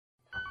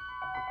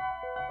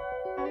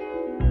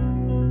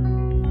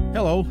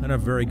Hello, and a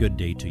very good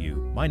day to you.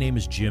 My name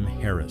is Jim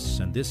Harris,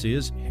 and this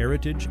is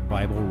Heritage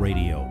Bible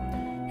Radio.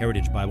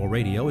 Heritage Bible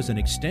Radio is an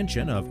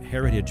extension of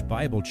Heritage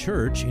Bible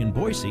Church in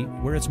Boise,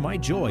 where it's my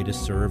joy to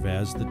serve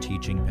as the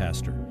teaching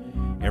pastor.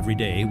 Every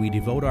day, we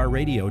devote our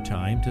radio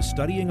time to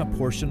studying a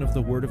portion of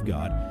the Word of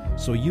God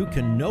so you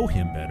can know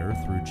Him better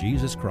through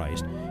Jesus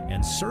Christ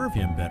and serve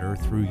Him better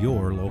through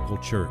your local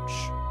church.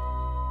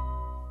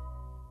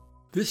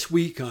 This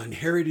week on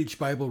Heritage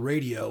Bible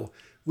Radio,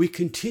 we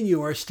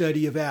continue our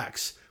study of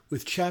Acts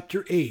with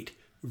chapter 8,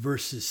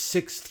 verses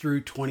 6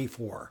 through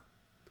 24.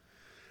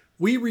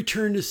 We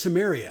return to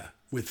Samaria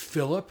with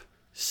Philip,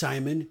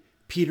 Simon,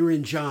 Peter,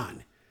 and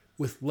John,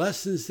 with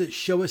lessons that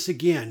show us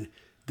again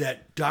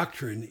that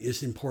doctrine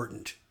is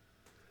important.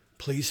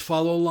 Please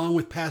follow along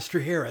with Pastor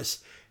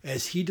Harris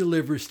as he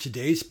delivers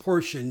today's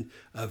portion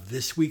of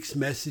this week's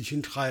message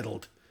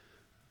entitled,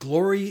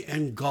 Glory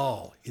and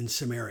Gall in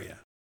Samaria.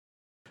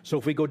 So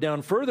if we go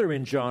down further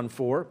in John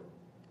 4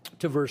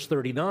 to verse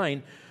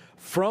 39,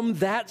 from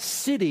that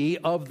city many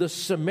of the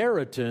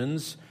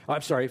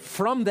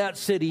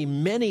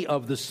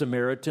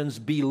Samaritans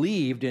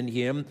believed in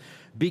him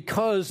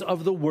because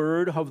of the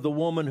word of the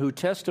woman who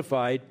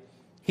testified,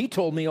 he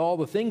told me all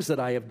the things that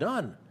I have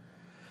done.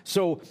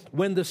 So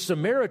when the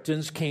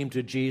Samaritans came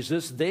to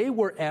Jesus, they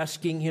were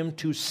asking him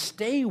to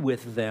stay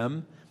with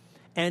them,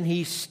 and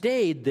he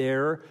stayed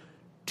there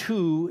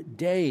 2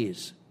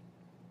 days.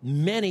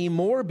 Many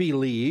more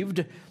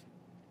believed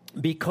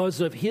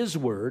because of his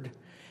word,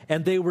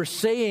 and they were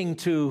saying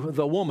to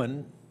the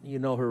woman, you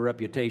know her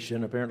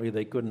reputation, apparently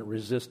they couldn't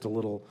resist a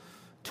little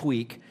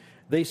tweak.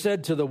 They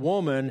said to the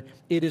woman,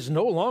 "It is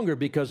no longer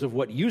because of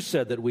what you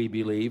said that we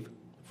believe,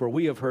 for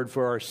we have heard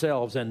for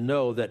ourselves and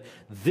know that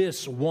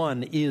this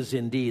one is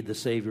indeed the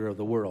Savior of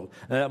the world."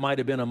 Now, that might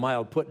have been a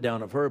mild put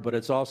down of her, but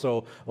it's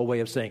also a way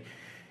of saying,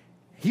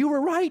 you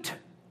were right.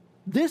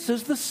 This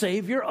is the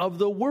Savior of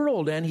the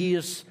world, and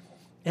he's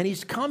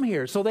come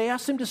here. So they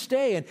asked him to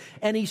stay,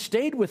 and he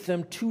stayed with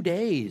them 2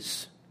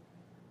 days.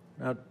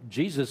 Now,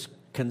 Jesus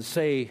can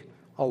say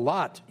a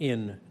lot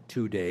in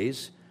 2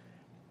 days,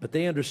 but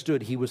they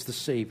understood he was the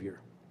Savior.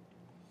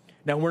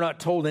 Now, we're not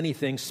told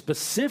anything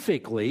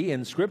specifically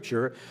in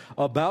Scripture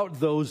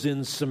about those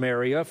in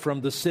Samaria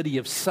from the city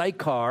of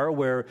Sychar,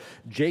 where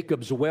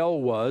Jacob's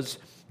well was.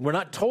 We're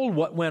not told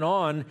what went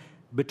on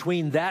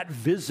between that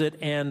visit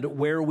and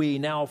where we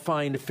now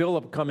find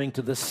Philip coming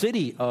to the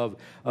city of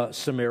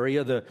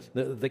Samaria,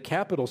 the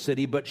capital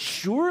city. But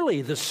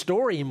surely the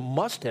story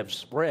must have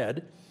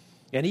spread.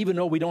 And even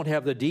though we don't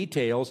have the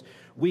details,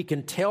 we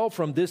can tell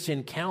from this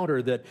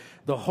encounter that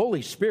the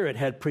Holy Spirit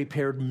had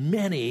prepared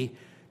many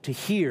to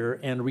hear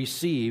and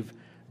receive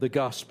the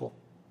gospel.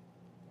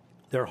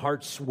 Their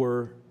hearts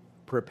were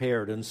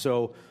prepared. And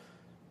so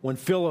when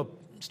Philip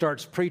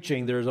starts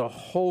preaching, there's a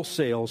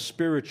wholesale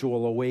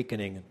spiritual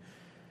awakening.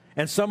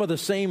 And some of the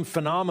same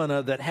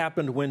phenomena that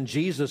happened when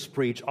Jesus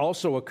preached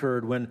also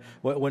occurred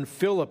when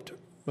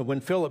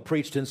Philip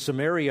preached in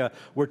Samaria.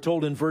 We're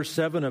told in verse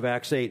 7 of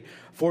Acts 8,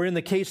 "For in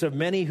the case of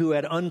many who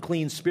had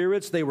unclean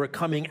spirits, they were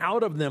coming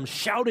out of them,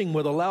 shouting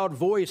with a loud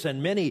voice,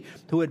 and many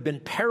who had been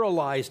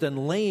paralyzed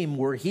and lame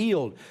were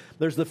healed."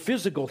 There's the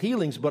physical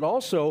healings, but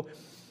also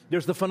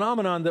there's the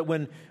phenomenon that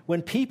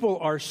when people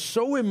are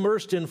so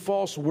immersed in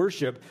false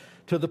worship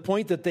to the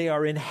point that they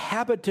are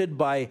inhabited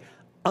by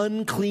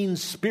unclean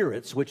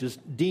spirits, which is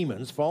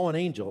demons, fallen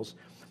angels,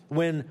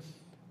 when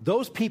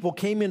those people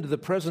came into the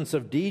presence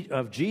of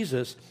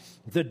Jesus,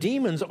 the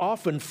demons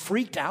often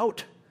freaked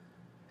out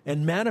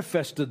and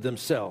manifested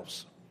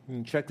themselves. You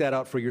can check that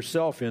out for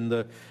yourself in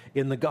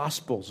the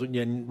Gospels,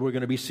 and we're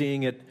going to be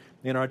seeing it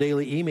in our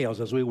daily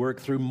emails as we work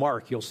through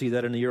Mark. You'll see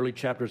that in the early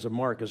chapters of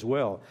Mark as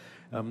well.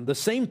 The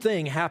same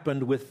thing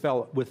happened with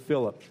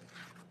Philip.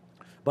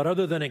 But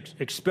other than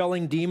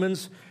expelling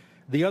demons,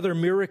 the other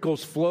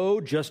miracles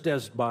flowed just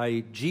as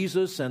by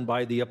Jesus and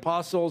by the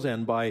apostles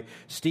and by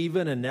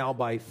Stephen and now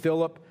by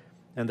Philip,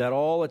 and that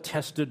all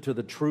attested to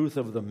the truth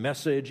of the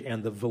message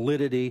and the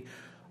validity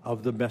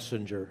of the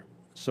messenger.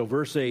 So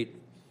verse 8,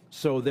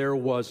 "So there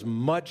was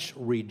much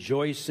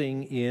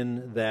rejoicing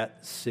in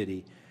that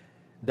city."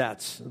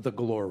 That's the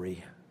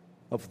glory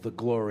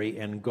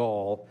and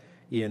Gall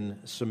in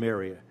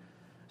Samaria.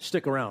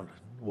 Stick around.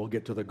 We'll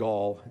get to the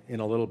Gall in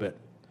a little bit.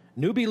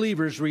 New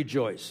believers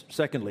rejoice.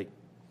 Secondly,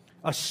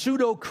 a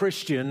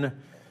pseudo-Christian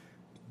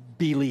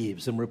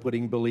believes, and we're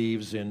putting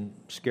believes in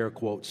scare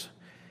quotes.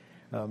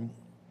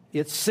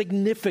 It's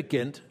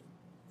significant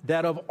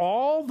that of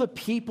all the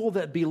people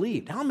that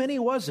believed, how many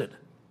was it?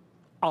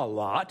 A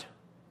lot,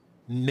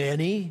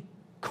 many,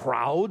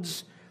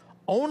 crowds.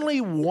 Only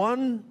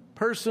one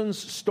person's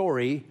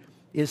story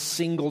is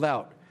singled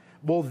out.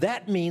 Well,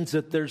 that means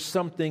that there's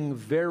something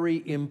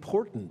very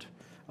important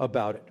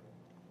about it.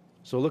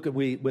 So look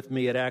with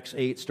me at Acts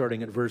 8,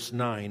 starting at verse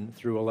 9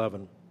 through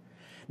 11.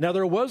 "Now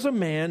there was a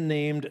man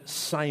named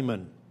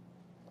Simon,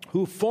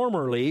 who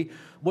formerly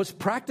was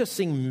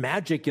practicing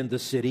magic in the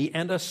city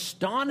and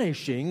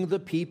astonishing the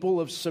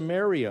people of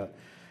Samaria,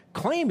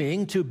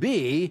 claiming to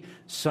be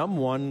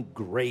someone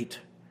great.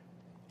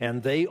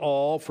 And they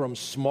all, from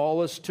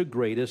smallest to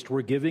greatest,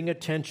 were giving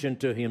attention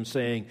to him,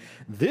 saying,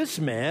 "This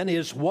man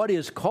is what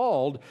is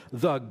called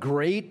the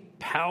great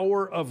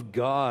power of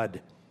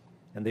God."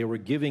 And they were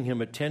giving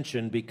him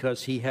attention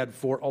because he had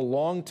for a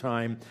long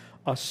time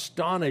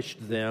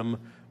astonished them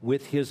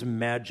with his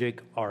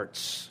magic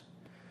arts.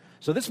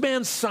 So this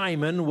man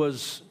Simon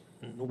was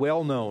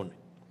well known.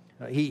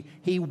 He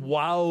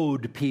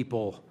wowed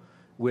people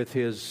with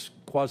his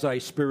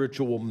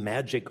quasi-spiritual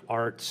magic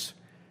arts.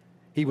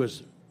 He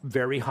was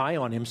very high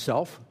on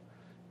himself,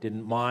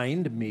 didn't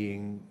mind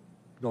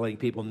letting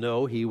people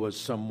know he was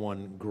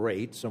someone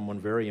great,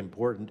 someone very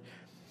important.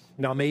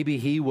 Now, maybe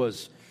he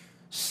was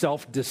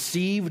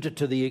self-deceived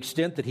to the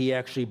extent that he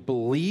actually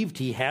believed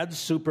he had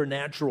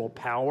supernatural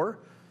power.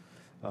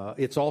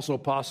 It's also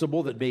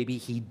possible that maybe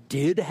he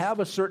did have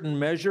a certain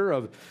measure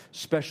of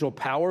special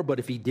power, but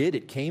if he did,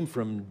 it came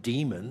from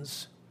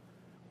demons.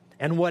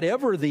 And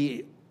whatever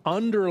the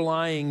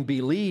underlying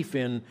belief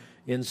in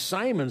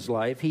Simon's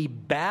life, he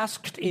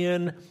basked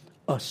in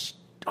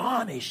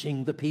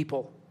astonishing the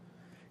people,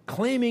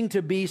 claiming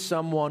to be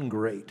someone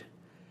great.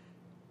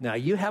 Now,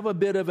 you have a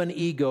bit of an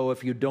ego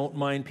if you don't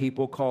mind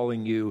people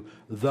calling you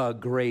the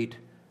great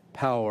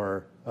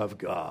power of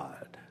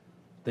God.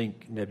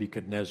 Think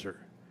Nebuchadnezzar.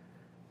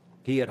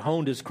 He had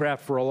honed his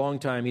craft for a long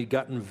time. He'd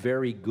gotten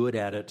very good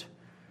at it.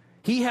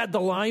 He had the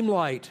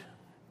limelight.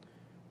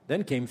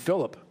 Then came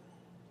Philip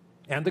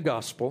and the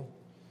gospel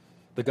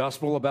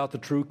about the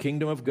true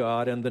kingdom of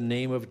God and the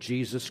name of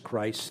Jesus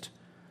Christ.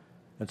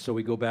 And so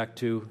we go back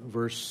to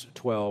verse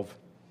 12.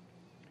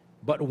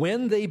 But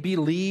when they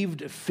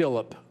believed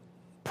Philip,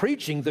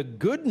 preaching the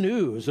good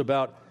news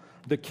about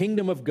the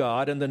kingdom of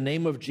God and the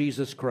name of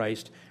Jesus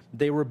Christ,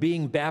 they were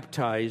being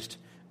baptized,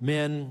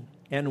 men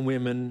and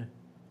women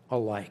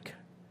alike.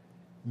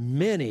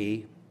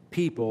 Many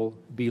people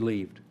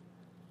believed.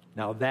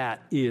 Now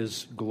that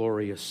is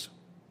glorious.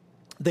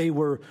 They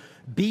were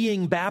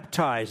being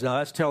baptized. Now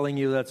that's telling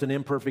you that's an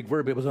imperfect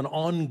verb. It was an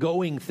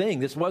ongoing thing.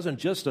 This wasn't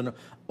just an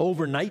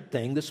overnight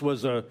thing. This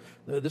was a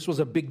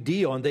big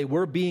deal. And they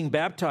were being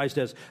baptized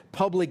as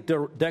public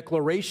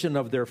declaration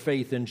of their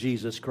faith in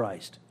Jesus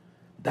Christ.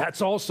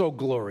 That's also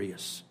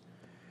glorious.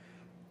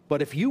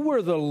 But if you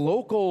were the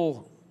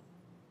local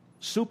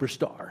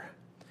superstar,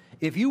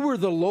 if you were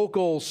the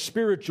local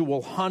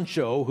spiritual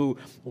honcho who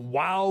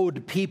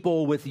wowed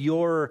people with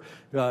your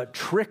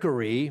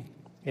trickery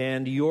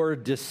and your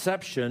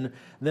deception,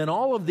 then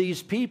all of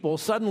these people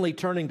suddenly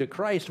turning to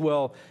Christ,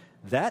 well,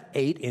 that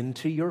ate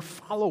into your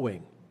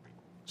following.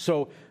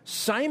 So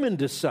Simon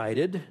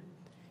decided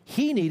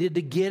he needed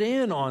to get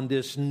in on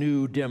this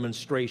new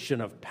demonstration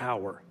of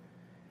power.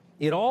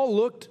 It all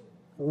looked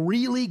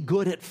really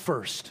good at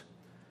first.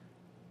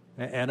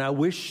 And I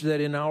wish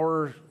that in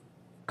our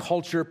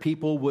culture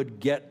people would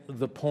get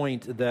the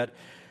point that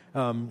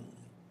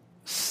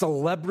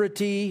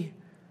celebrity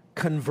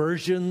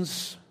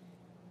conversions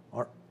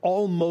are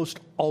almost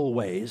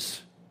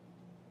always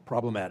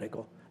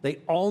problematical. They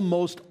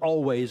almost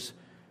always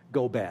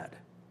go bad.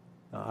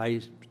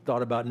 I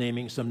thought about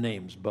naming some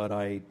names, but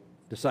I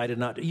decided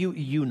not to.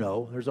 You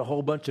know, there's a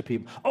whole bunch of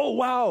people. Oh,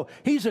 wow,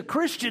 he's a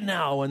Christian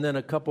now. And then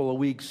a couple of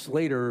weeks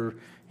later,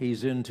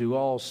 he's into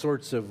all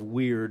sorts of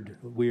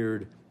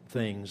weird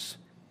things.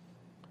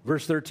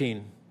 Verse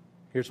 13,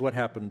 here's what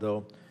happened,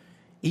 though.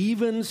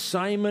 Even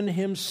Simon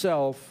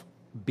himself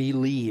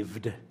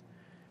believed.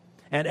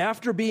 And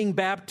after being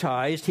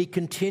baptized, he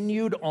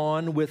continued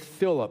on with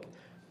Philip.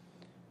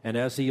 And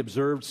as he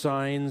observed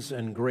signs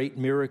and great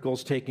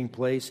miracles taking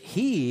place,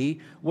 he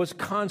was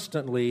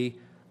constantly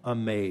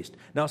amazed.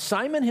 Now,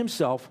 Simon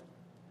himself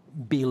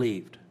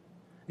believed.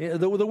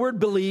 The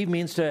word believe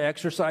means to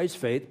exercise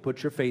faith,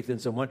 put your faith in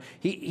someone.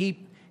 He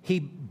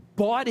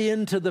bought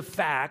into the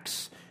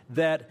facts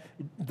that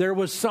there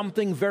was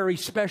something very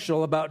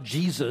special about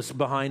Jesus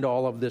behind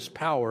all of this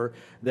power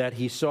that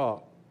he saw.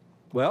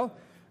 Well,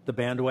 the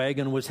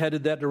bandwagon was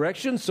headed that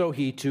direction, so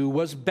he too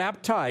was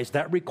baptized.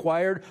 That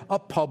required a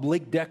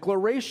public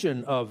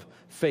declaration of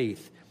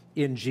faith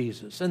in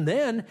Jesus. And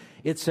then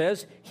it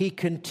says he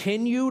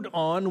continued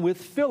on with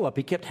Philip.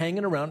 He kept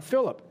hanging around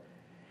Philip.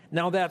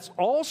 Now that's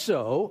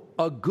also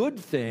a good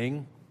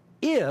thing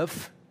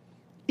if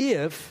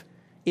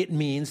it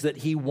means that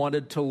he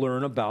wanted to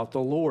learn about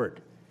the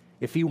Lord.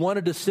 If he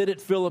wanted to sit at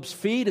Philip's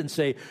feet and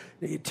say,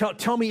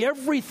 tell me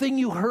everything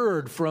you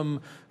heard from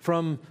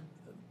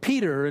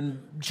Peter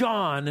and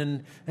John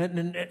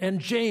and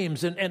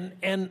James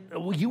and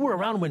you were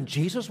around when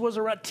Jesus was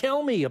around.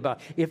 Tell me about.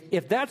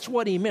 If that's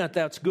what he meant,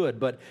 that's good.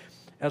 But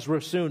as we're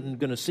soon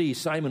going to see,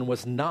 Simon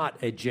was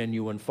not a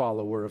genuine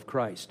follower of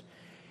Christ.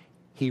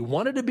 He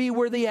wanted to be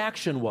where the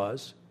action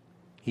was.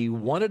 He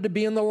wanted to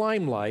be in the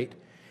limelight,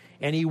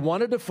 and he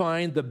wanted to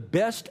find the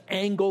best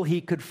angle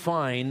he could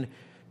find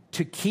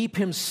to keep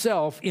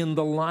himself in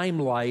the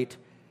limelight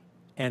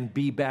and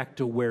be back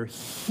to where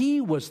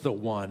he was the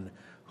one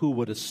who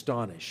would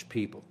astonish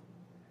people.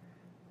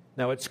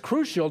 Now, it's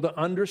crucial to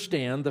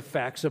understand the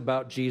facts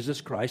about Jesus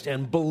Christ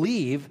and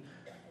believe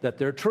that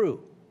they're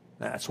true.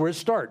 That's where it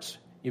starts.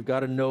 You've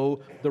got to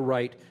know the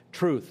right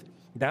truth.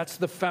 That's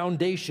the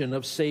foundation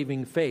of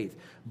saving faith.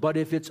 But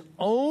if it's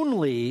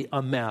only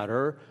a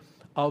matter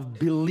of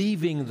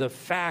believing the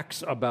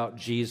facts about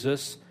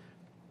Jesus,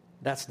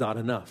 that's not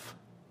enough.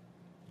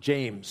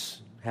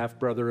 James,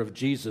 half-brother of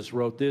Jesus,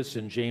 wrote this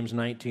in James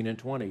 19 and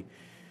 20.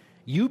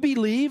 You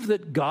believe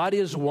that God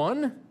is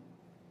one?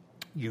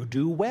 You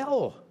do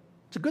well.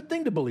 It's a good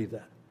thing to believe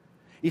that.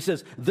 He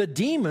says, the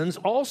demons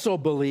also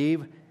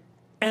believe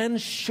and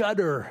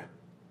shudder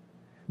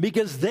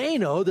because they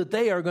know that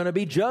they are going to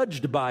be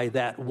judged by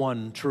that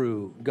one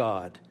true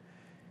God.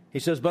 He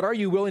says, but are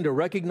you willing to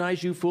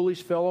recognize, you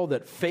foolish fellow,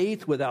 that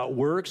faith without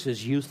works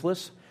is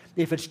useless?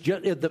 If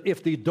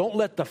you don't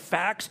let the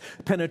facts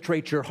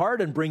penetrate your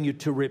heart and bring you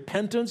to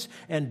repentance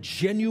and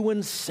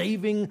genuine,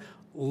 saving,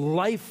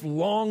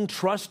 lifelong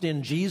trust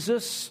in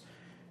Jesus,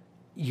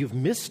 you've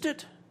missed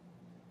it.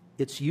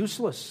 It's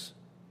useless.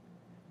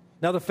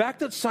 Now, the fact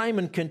that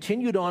Simon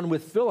continued on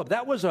with Philip,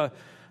 that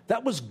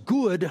was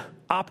good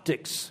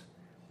optics.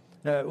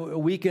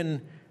 We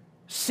can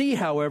see,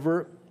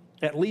 however,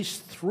 at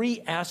least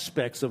three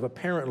aspects of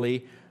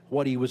apparently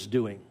what he was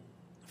doing.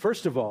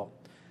 First of all,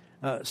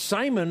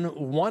 Simon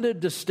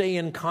wanted to stay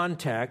in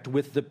contact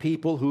with the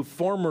people who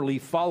formerly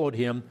followed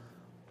him,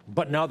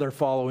 but now they're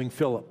following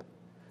Philip.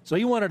 So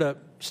he wanted to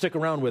stick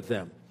around with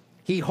them.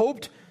 He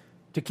hoped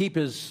to keep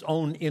his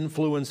own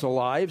influence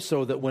alive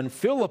so that when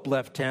Philip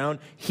left town,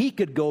 he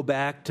could go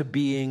back to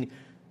being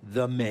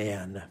the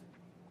man.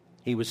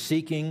 He was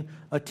seeking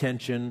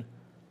attention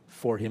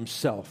for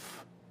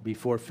himself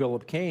before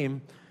Philip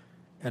came,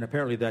 and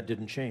apparently that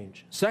didn't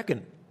change.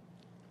 Second,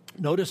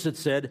 notice it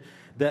said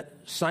that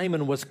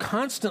Simon was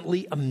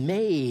constantly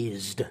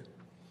amazed.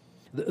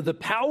 The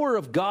power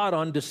of God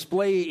on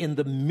display in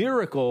the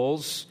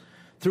miracles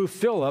through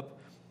Philip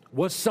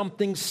was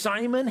something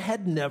Simon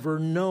had never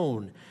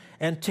known.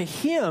 And to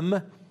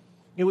him,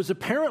 it was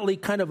apparently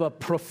kind of a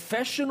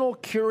professional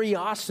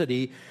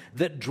curiosity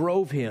that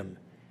drove him.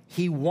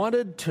 He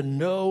wanted to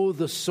know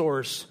the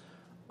source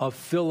of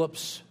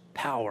Philip's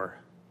power.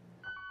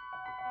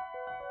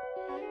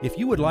 If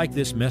you would like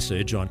this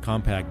message on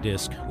compact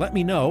disc, let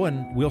me know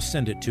and we'll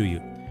send it to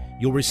you.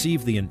 You'll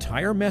receive the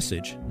entire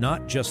message,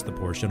 not just the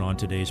portion on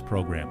today's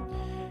program.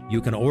 You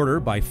can order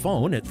by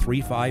phone at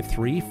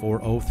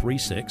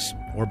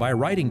 353-4036 or by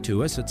writing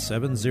to us at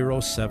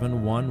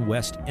 7071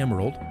 West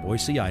Emerald,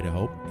 Boise,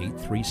 Idaho,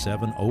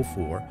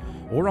 83704,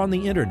 or on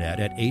the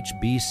internet at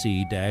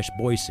hbc-boise.org.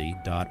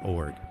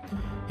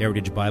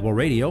 Heritage Bible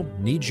Radio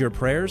needs your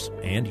prayers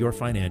and your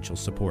financial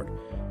support.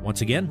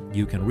 Once again,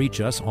 you can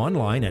reach us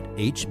online at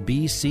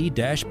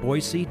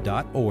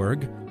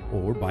hbc-boise.org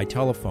or by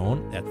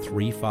telephone at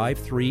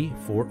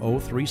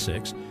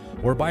 353-4036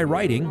 or by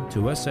writing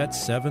to us at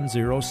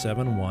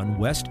 7071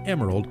 West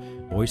Emerald,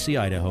 Boise,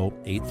 Idaho,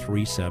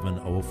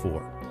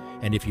 83704.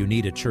 And if you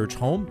need a church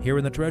home here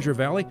in the Treasure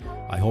Valley,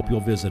 I hope you'll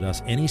visit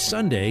us any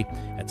Sunday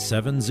at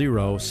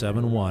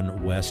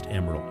 7071 West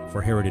Emerald.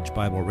 For Heritage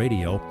Bible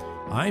Radio,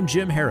 I'm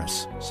Jim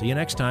Harris. See you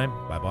next time.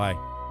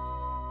 Bye-bye.